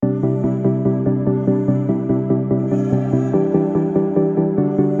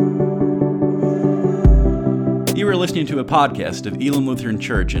listening to a podcast of Elim Lutheran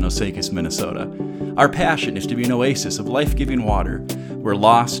Church in Osakis, Minnesota. Our passion is to be an oasis of life-giving water, where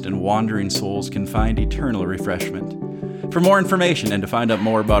lost and wandering souls can find eternal refreshment. For more information and to find out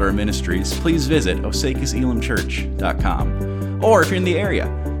more about our ministries, please visit osakiselimchurch.com. Or if you're in the area,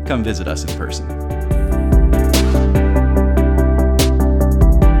 come visit us in person.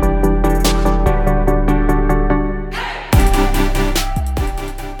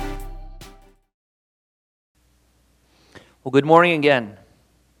 Well, good morning again.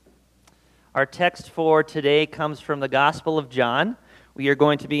 Our text for today comes from the Gospel of John. We are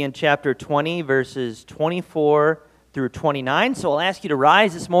going to be in chapter 20, verses 24 through 29. So I'll ask you to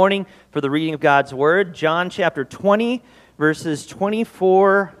rise this morning for the reading of God's Word. John chapter 20, verses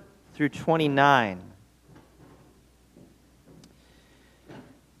 24 through 29.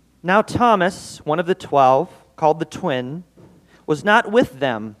 Now Thomas, one of the 12, called the twin, was not with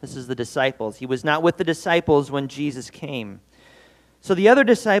them. This is the disciples. He was not with the disciples when Jesus came. So the other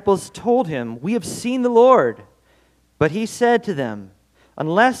disciples told him, "We have seen the Lord." But he said to them,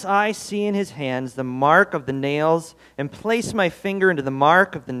 "Unless I see in his hands the mark of the nails, and place my finger into the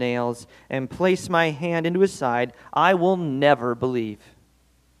mark of the nails, and place my hand into his side, I will never believe."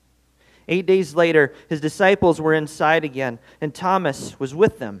 8 days later, his disciples were inside again, and Thomas was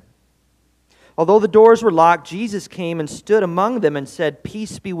with them. Although the doors were locked, Jesus came and stood among them and said,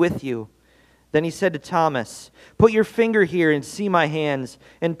 "Peace be with you." Then he said to Thomas, "Put your finger here and see my hands,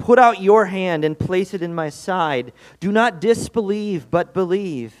 and put out your hand and place it in my side. Do not disbelieve, but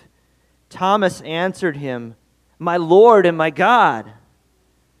believe." Thomas answered him, "My Lord and my God."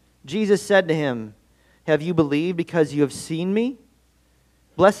 Jesus said to him, "Have you believed because you have seen me?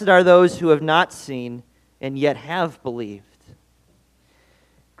 Blessed are those who have not seen and yet have believed."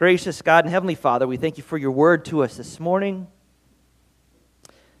 Gracious God and Heavenly Father, we thank you for your word to us this morning.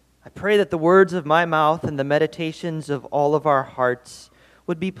 I pray that the words of my mouth and the meditations of all of our hearts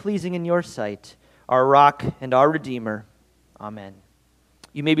would be pleasing in your sight, our rock and our Redeemer. Amen.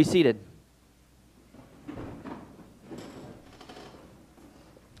 You may be seated.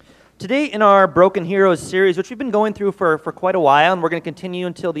 Today in our Broken Heroes series, which we've been going through for quite a while, and we're going to continue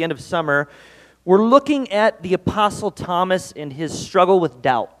until the end of summer, we're looking at the Apostle Thomas and his struggle with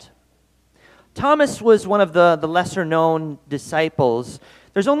doubt. Thomas was one of the lesser-known disciples.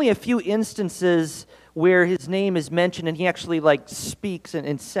 There's only a few instances where his name is mentioned and he actually speaks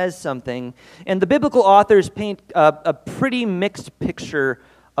and says something. And the biblical authors paint a pretty mixed picture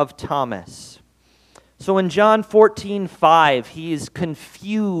of Thomas. So in John 14:5, he is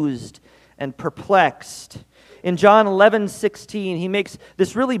confused and perplexed. In John 11:16, he makes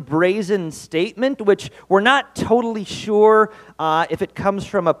this really brazen statement, which we're not totally sure if it comes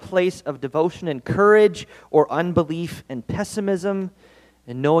from a place of devotion and courage or unbelief and pessimism.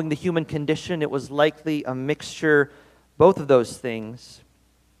 And knowing the human condition, it was likely a mixture, both of those things.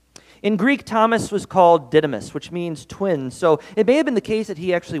 In Greek, Thomas was called Didymus, which means twin. So it may have been the case that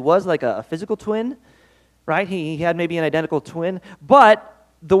he actually was like a physical twin, right? He had maybe an identical twin, but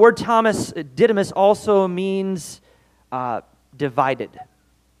the word Thomas, Didymus, also means divided.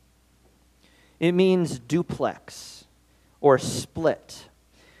 It means duplex or split.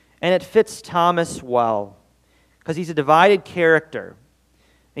 And it fits Thomas well because he's a divided character.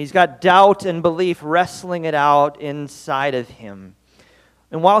 He's got doubt and belief wrestling it out inside of him.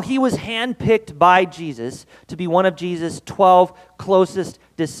 And while he was handpicked by Jesus to be one of Jesus' 12 closest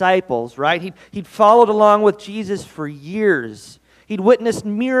disciples, right? He'd followed along with Jesus for years. He'd witnessed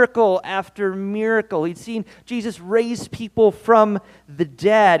miracle after miracle. He'd seen Jesus raise people from the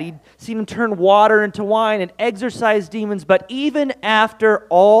dead. He'd seen him turn water into wine and exorcise demons. But even after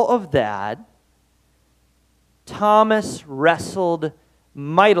all of that, Thomas wrestled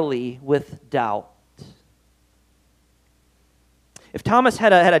mightily with doubt. If Thomas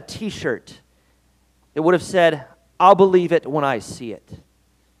had a t-shirt, it would have said, "I'll believe it when I see it,"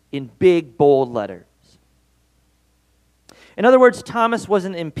 in big, bold letters. In other words, Thomas was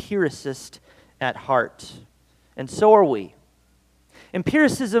an empiricist at heart, and so are we.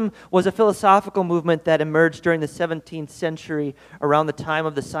 Empiricism was a philosophical movement that emerged during the 17th century around the time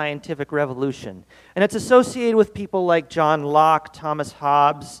of the scientific revolution. And it's associated with people like John Locke, Thomas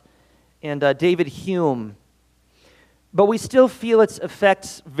Hobbes, and David Hume. But we still feel its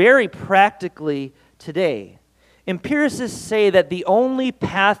effects very practically today. Empiricists say that the only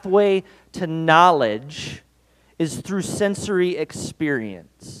pathway to knowledge is through sensory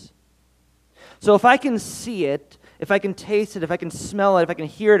experience. So if I can see it, if I can taste it, if I can smell it, if I can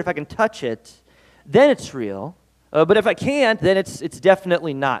hear it, if I can touch it, then it's real. But if I can't, then it's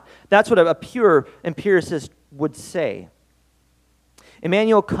definitely not. That's what a pure empiricist would say.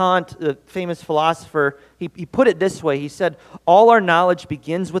 Immanuel Kant, the famous philosopher, he put it this way. He said, all our knowledge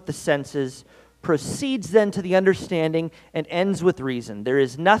begins with the senses, proceeds then to the understanding, and ends with reason. There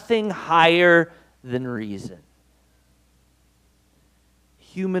is nothing higher than reason.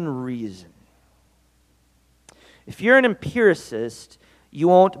 Human reason. If you're an empiricist, you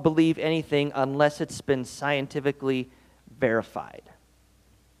won't believe anything unless it's been scientifically verified.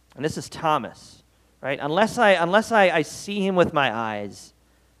 And this is Thomas, right? Unless I see him with my eyes,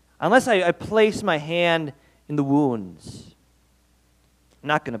 unless I place my hand in the wounds, I'm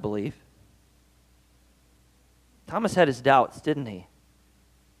not going to believe. Thomas had his doubts, didn't he?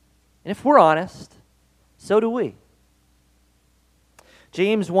 And if we're honest, so do we.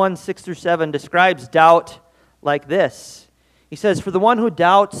 James 1:6-7 describes doubt like this. He says, for the one who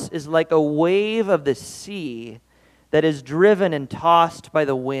doubts is like a wave of the sea that is driven and tossed by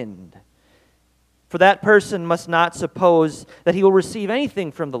the wind. For that person must not suppose that he will receive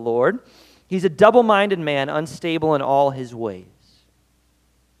anything from the Lord. He's a double-minded man, unstable in all his ways.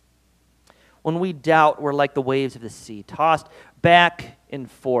 When we doubt, we're like the waves of the sea, tossed back and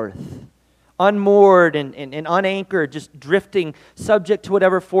forth, unmoored and unanchored, just drifting, subject to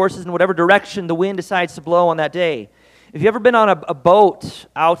whatever forces in whatever direction the wind decides to blow on that day. If you've ever been on a boat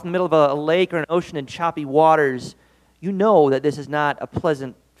out in the middle of a lake or an ocean in choppy waters, you know that this is not a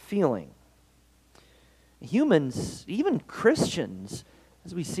pleasant feeling. Humans, even Christians,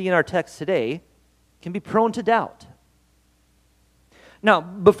 as we see in our text today, can be prone to doubt. Now,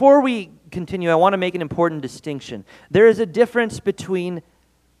 before we continue, I want to make an important distinction. There is a difference between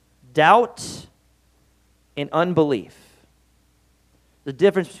doubt and unbelief. The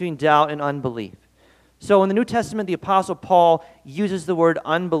difference between doubt and unbelief. So in the New Testament, the Apostle Paul uses the word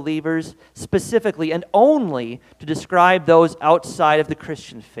unbelievers specifically and only to describe those outside of the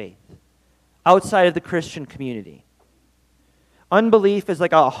Christian faith, outside of the Christian community. Unbelief is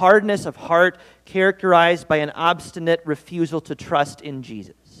like a hardness of heart characterized by an obstinate refusal to trust in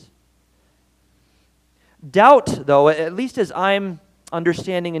Jesus. Doubt, though, at least as I'm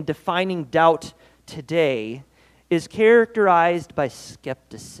understanding and defining doubt today, is characterized by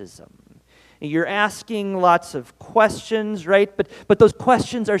skepticism. You're asking lots of questions, right? But those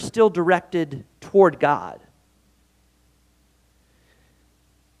questions are still directed toward God.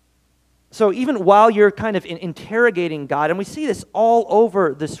 So even while you're kind of interrogating God, and we see this all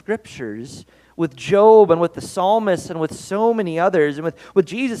over the Scriptures, with Job and with the psalmists and with so many others, and with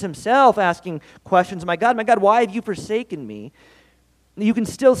Jesus himself asking questions, my God, why have you forsaken me? You can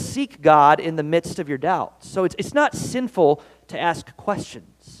still seek God in the midst of your doubts. So it's not sinful to ask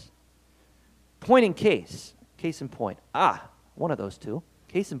questions. Point in case in point. One of those two.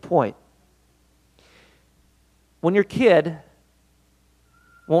 Case in point. When your kid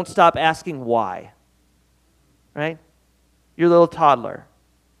won't stop asking why, right? Your little toddler.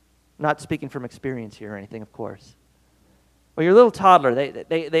 Not speaking from experience here or anything, of course. But your little toddler,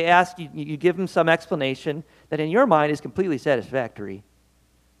 they ask you, you give them some explanation that in your mind is completely satisfactory.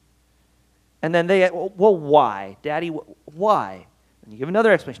 And then they, well, why? Daddy, why? And you give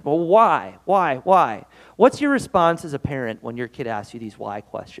another explanation. Well, why? Why? What's your response as a parent when your kid asks you these why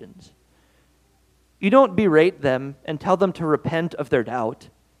questions? You don't berate them and tell them to repent of their doubt,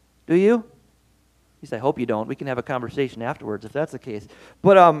 do you? At least I hope you don't. We can have a conversation afterwards if that's the case.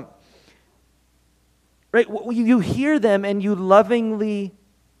 But, right, you hear them and you lovingly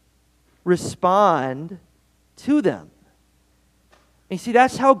respond to them. And you see,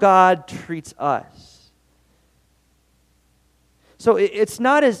 that's how God treats us. So it's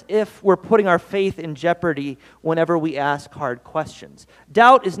not as if we're putting our faith in jeopardy whenever we ask hard questions.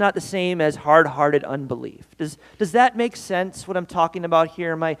 Doubt is not the same as hard-hearted unbelief. Does that make sense, what I'm talking about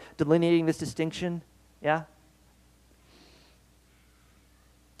here? Am I delineating this distinction? Yeah?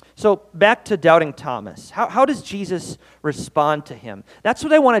 So back to doubting Thomas. How does Jesus respond to him? That's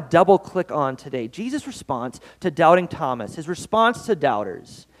what I want to double-click on today. Jesus' response to doubting Thomas, his response to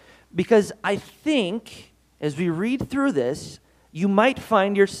doubters. Because I think, as we read through this, you might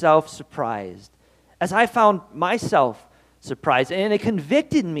find yourself surprised, as I found myself surprised, and it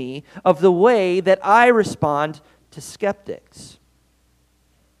convicted me of the way that I respond to skeptics.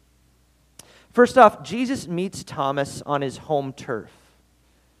 First off, Jesus meets Thomas on his home turf.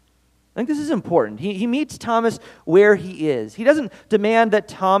 I think this is important. He meets Thomas where he is. He doesn't demand that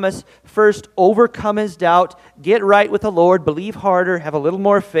Thomas first overcome his doubt, get right with the Lord, believe harder, have a little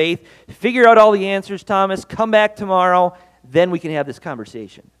more faith, figure out all the answers, Thomas, come back tomorrow, then we can have this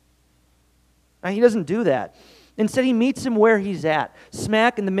conversation. Now, he doesn't do that. Instead, he meets him where he's at,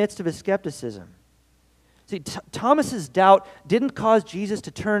 smack in the midst of his skepticism. See, Thomas's doubt didn't cause Jesus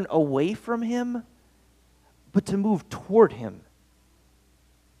to turn away from him, but to move toward him.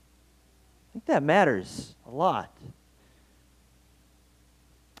 I think that matters a lot.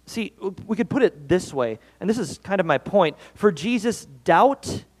 See, we could put it this way, and this is kind of my point. For Jesus,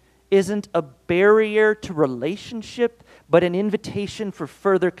 doubt isn't a barrier to relationship, but an invitation for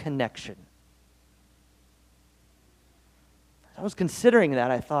further connection. I was considering that.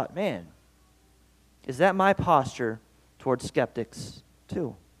 I thought, man, is that my posture towards skeptics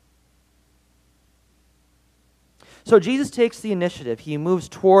too? So Jesus takes the initiative. He moves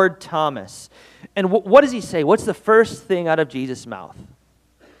toward Thomas. And what does he say? What's the first thing out of Jesus' mouth?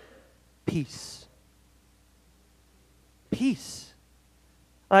 Peace. Peace.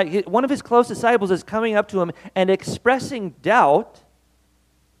 One of his close disciples is coming up to him and expressing doubt.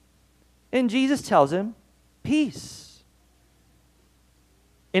 And Jesus tells him, peace.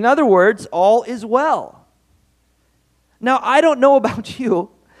 In other words, all is well. Now, I don't know about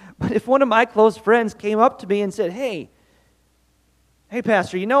you, but if one of my close friends came up to me and said, hey,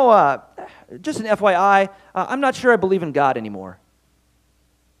 Pastor, just an FYI, I'm not sure I believe in God anymore.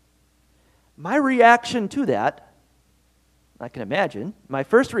 My reaction to that, I can imagine, my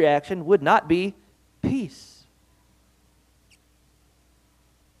first reaction would not be peace.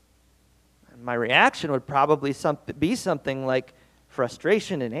 My reaction would probably be something like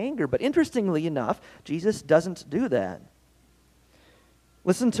frustration and anger, but interestingly enough, Jesus doesn't do that.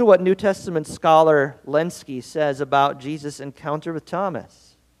 Listen to what New Testament scholar Lenski says about Jesus' encounter with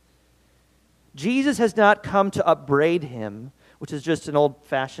Thomas. Jesus has not come to upbraid him, which is just an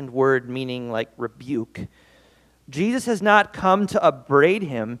old-fashioned word meaning like rebuke. Jesus has not come to upbraid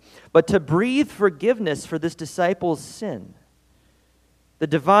him, but to breathe forgiveness for this disciple's sin. The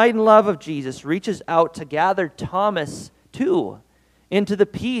divine love of Jesus reaches out to gather Thomas, too, into the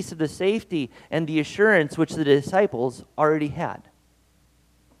peace of the safety and the assurance which the disciples already had.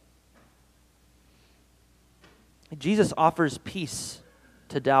 Jesus offers peace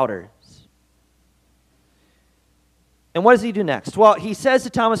to doubters. And what does he do next? Well, he says to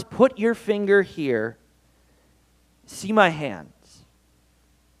Thomas, put your finger here, see my hands,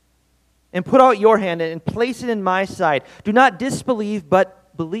 and put out your hand and place it in my side. Do not disbelieve,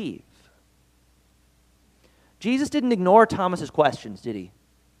 but believe. Jesus didn't ignore Thomas's questions, did he?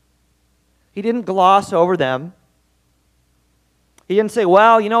 He didn't gloss over them. He didn't say,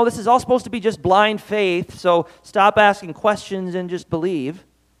 well, this is all supposed to be just blind faith, so stop asking questions and just believe.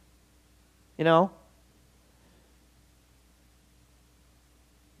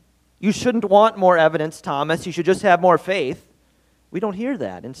 You shouldn't want more evidence, Thomas. You should just have more faith. We don't hear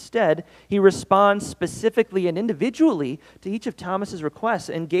that. Instead, he responds specifically and individually to each of Thomas's requests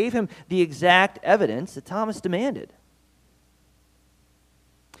and gave him the exact evidence that Thomas demanded.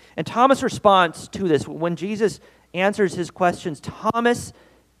 And Thomas' response to this, when Jesus answers his questions,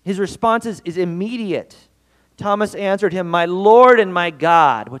 his response is immediate. Thomas answered him, my Lord and my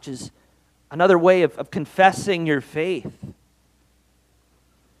God, which is another way of confessing your faith.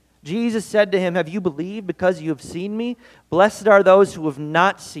 Jesus said to him, have you believed because you have seen me? Blessed are those who have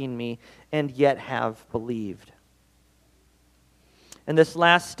not seen me and yet have believed. And this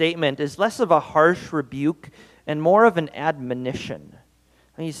last statement is less of a harsh rebuke and more of an admonition.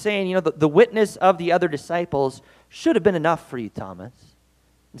 And he's saying, the witness of the other disciples should have been enough for you, Thomas,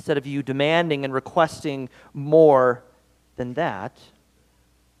 instead of you demanding and requesting more than that.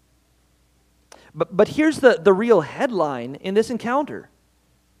 But here's the real headline in this encounter.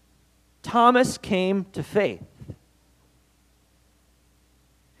 Thomas came to faith.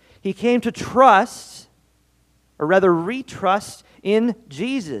 He came to trust, or rather retrust, in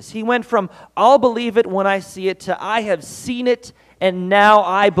Jesus. He went from, I'll believe it when I see it, to I have seen it and now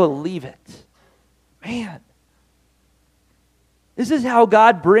I believe it. Man, this is how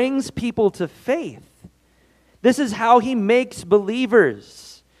God brings people to faith. This is how he makes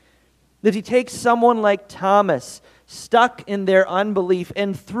believers. That he takes someone like Thomas, stuck in their unbelief,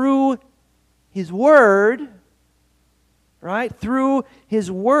 and through his word, right? Through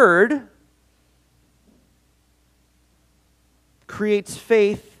his word, creates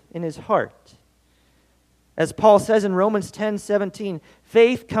faith in his heart. As Paul says in Romans 10:17,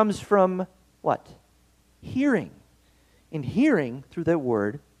 faith comes from what? Hearing. And hearing through the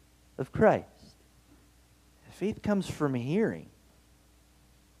word of Christ. Faith comes from hearing.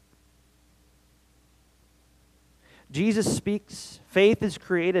 Jesus speaks, faith is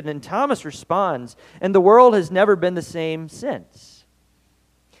created, and Thomas responds, and the world has never been the same since.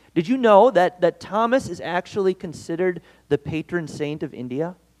 Did you know that Thomas is actually considered the patron saint of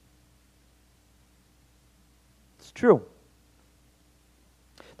India? It's true.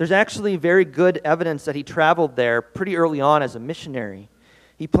 There's actually very good evidence that he traveled there pretty early on as a missionary.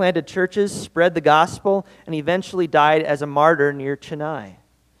 He planted churches, spread the gospel, and eventually died as a martyr near Chennai.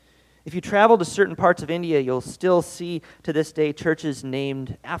 If you travel to certain parts of India, you'll still see to this day churches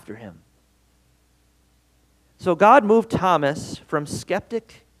named after him. So God moved Thomas from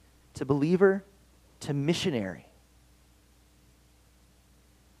skeptic to believer to missionary.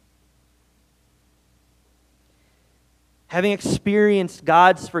 Having experienced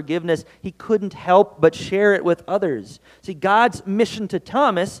God's forgiveness, he couldn't help but share it with others. See, God's mission to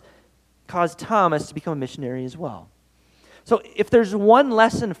Thomas caused Thomas to become a missionary as well. So if there's one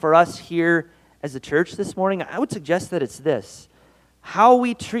lesson for us here as a church this morning, I would suggest that it's this: how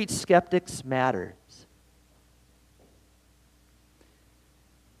we treat skeptics matters.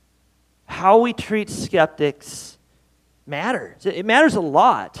 How we treat skeptics matters. It matters a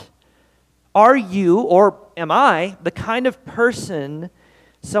lot. Are you, or am I, the kind of person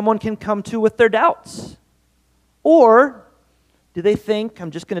someone can come to with their doubts? Or do they think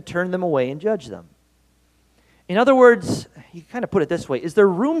I'm just going to turn them away and judge them? In other words, you kind of put it this way: is there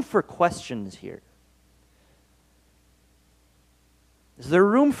room for questions here? Is there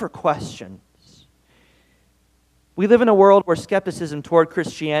room for questions? We live in a world where skepticism toward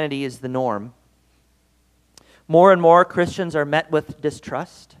Christianity is the norm. More and more Christians are met with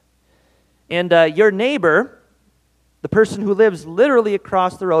distrust. And your neighbor, the person who lives literally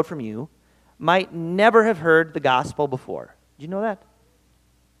across the road from you, might never have heard the gospel before. Did you know that?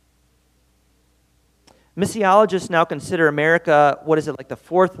 Missiologists now consider America, like the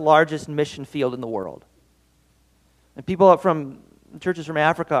fourth largest mission field in the world. And people from churches from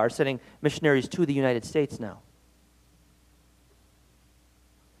Africa are sending missionaries to the United States now.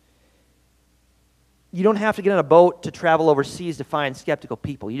 You don't have to get on a boat to travel overseas to find skeptical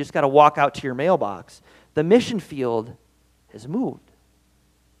people. You just got to walk out to your mailbox. The mission field has moved.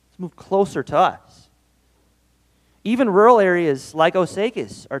 It's moved closer to us. Even rural areas like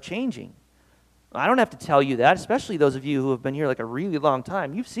Osakis are changing. I don't have to tell you that, especially those of you who have been here like a really long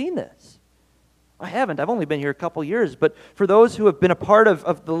time. You've seen this. I haven't. I've only been here a couple years. But for those who have been a part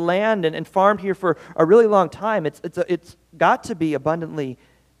of the land and farmed here for a really long time, it's got to be abundantly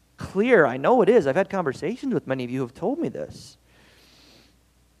clear. I know it is. I've had conversations with many of you who have told me this.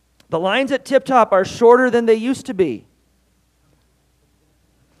 The lines at Tip Top are shorter than they used to be.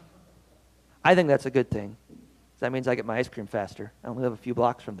 I think that's a good thing. That means I get my ice cream faster. I only live a few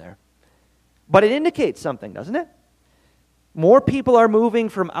blocks from there. But it indicates something, doesn't it? More people are moving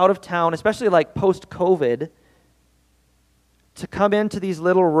from out of town, especially like post-COVID, to come into these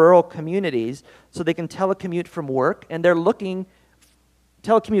little rural communities so they can telecommute from work, and they're looking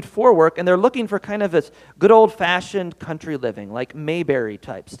telecommute for work, and they're looking for kind of this good old-fashioned country living, like Mayberry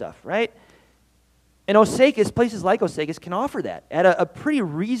type stuff, right? And Osakis, places like Osakis can offer that at a pretty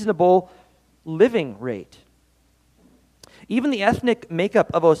reasonable living rate. Even the ethnic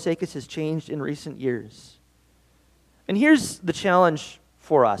makeup of Osakis has changed in recent years. And here's the challenge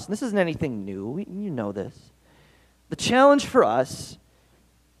for us, and this isn't anything new, you know this. The challenge for us,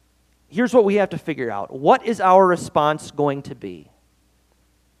 here's what we have to figure out. What is our response going to be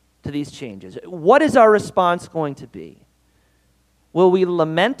to these changes? What is our response going to be? Will we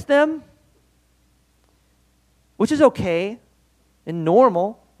lament them? Which is okay and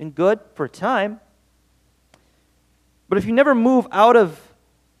normal and good for a time. But if you never move out of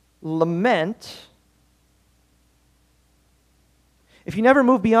lament, if you never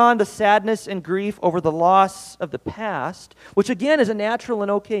move beyond the sadness and grief over the loss of the past, which again is a natural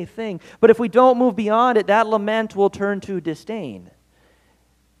and okay thing, but if we don't move beyond it, that lament will turn to disdain.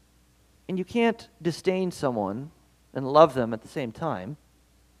 And you can't disdain someone and love them at the same time.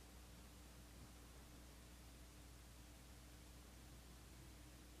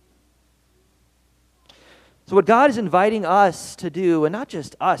 So what God is inviting us to do, and not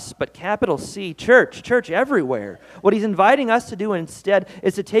just us, but capital C, church everywhere, what he's inviting us to do instead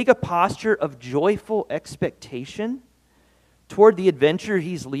is to take a posture of joyful expectation toward the adventure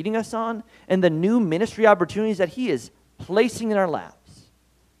he's leading us on and the new ministry opportunities that he is placing in our laps.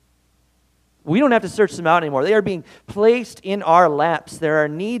 We don't have to search them out anymore. They are being placed in our laps. There are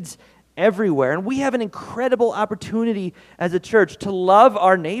needs everywhere. And we have an incredible opportunity as a church to love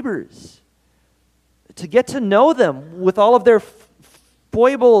our neighbors, to get to know them with all of their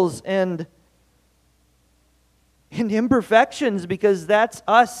foibles and imperfections, because that's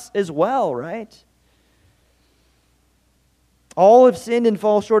us as well, right? All have sinned and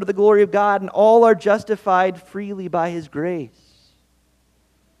fall short of the glory of God, and all are justified freely by his grace.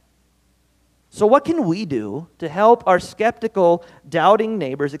 So what can we do to help our skeptical, doubting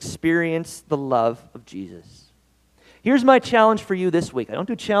neighbors experience the love of Jesus? Here's my challenge for you this week. I don't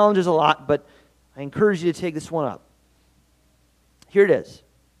do challenges a lot, but I encourage you to take this one up. Here it is.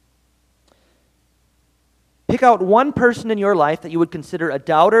 Pick out one person in your life that you would consider a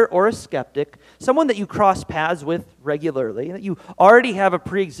doubter or a skeptic, someone that you cross paths with regularly, that you already have a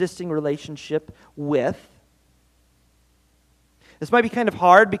pre-existing relationship with. This might be kind of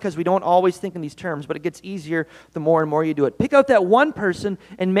hard because we don't always think in these terms, but it gets easier the more and more you do it. Pick out that one person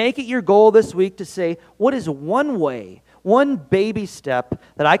and make it your goal this week to say, what is one way, one baby step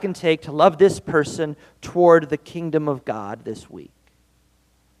that I can take to love this person toward the kingdom of God this week?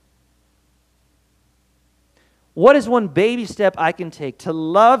 What is one baby step I can take to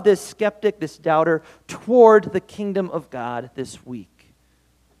love this skeptic, this doubter, toward the kingdom of God this week?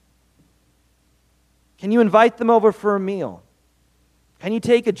 Can you invite them over for a meal? Can you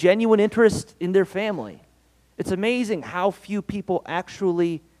take a genuine interest in their family? It's amazing how few people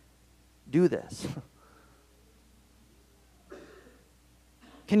actually do this.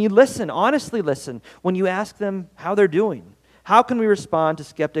 Can you listen, honestly listen, when you ask them how they're doing? How can we respond to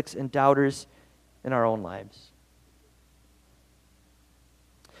skeptics and doubters in our own lives?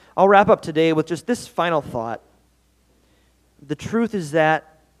 I'll wrap up today with just this final thought. The truth is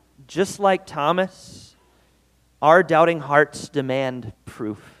that, just like Thomas, our doubting hearts demand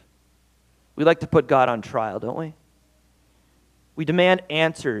proof. We like to put God on trial, don't we? We demand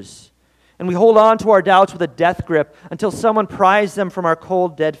answers. And we hold on to our doubts with a death grip until someone pries them from our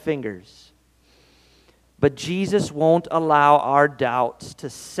cold, dead fingers. But Jesus won't allow our doubts to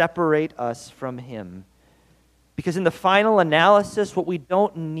separate us from Him. Because in the final analysis, what we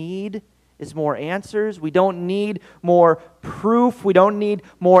don't need is more answers. We don't need more proof. We don't need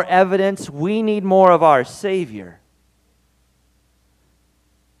more evidence. We need more of our Savior.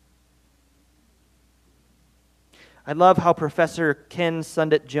 I love how Professor Ken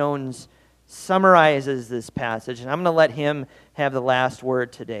Sundett-Jones summarizes this passage, and I'm going to let him have the last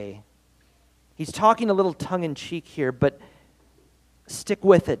word today. He's talking a little tongue-in-cheek here, but stick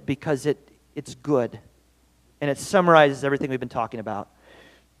with it because it's good, and it summarizes everything we've been talking about.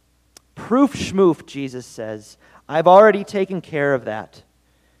 Proof schmoof, Jesus says. I've already taken care of that.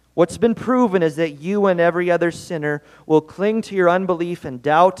 What's been proven is that you and every other sinner will cling to your unbelief and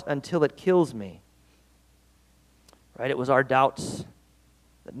doubt until it kills me. Right? It was our doubts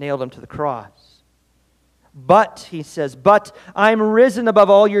that nailed Him to the cross. But, he says, but I'm risen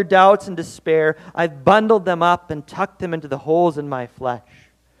above all your doubts and despair. I've bundled them up and tucked them into the holes in my flesh.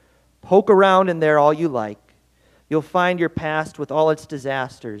 Poke around in there all you like. You'll find your past with all its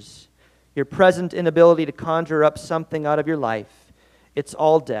disasters, your present inability to conjure up something out of your life. It's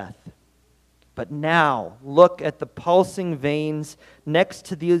all death. But now, look at the pulsing veins next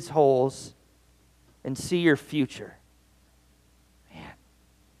to these holes and see your future. Man.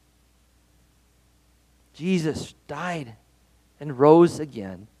 Jesus died and rose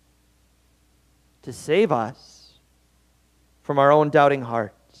again to save us from our own doubting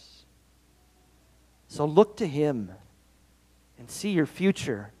hearts. So look to Him and see your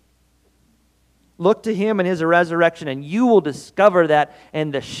future. Look to Him and His resurrection, and you will discover that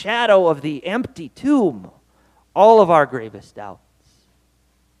in the shadow of the empty tomb, all of our gravest doubts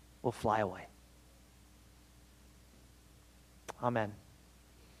will fly away. Amen.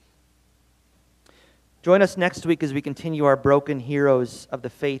 Join us next week as we continue our Broken Heroes of the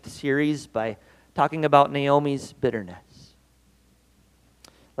Faith series by talking about Naomi's bitterness.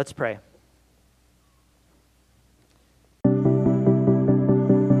 Let's pray.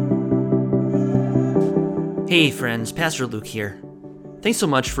 Hey friends, Pastor Luke here. Thanks so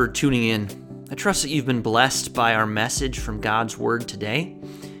much for tuning in. I trust that you've been blessed by our message from God's Word today.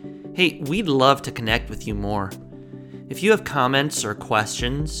 Hey, we'd love to connect with you more. If you have comments or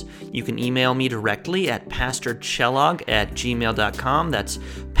questions, you can email me directly at pastorkjolhaug@gmail.com. That's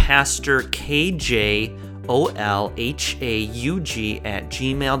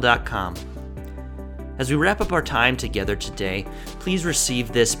pastorkjolhaug@gmail.com. As we wrap up our time together today, please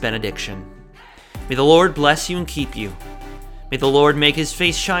receive this benediction. May the Lord bless you and keep you. May the Lord make His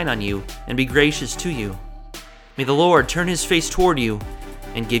face shine on you and be gracious to you. May the Lord turn His face toward you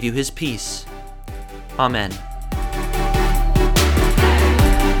and give you His peace. Amen.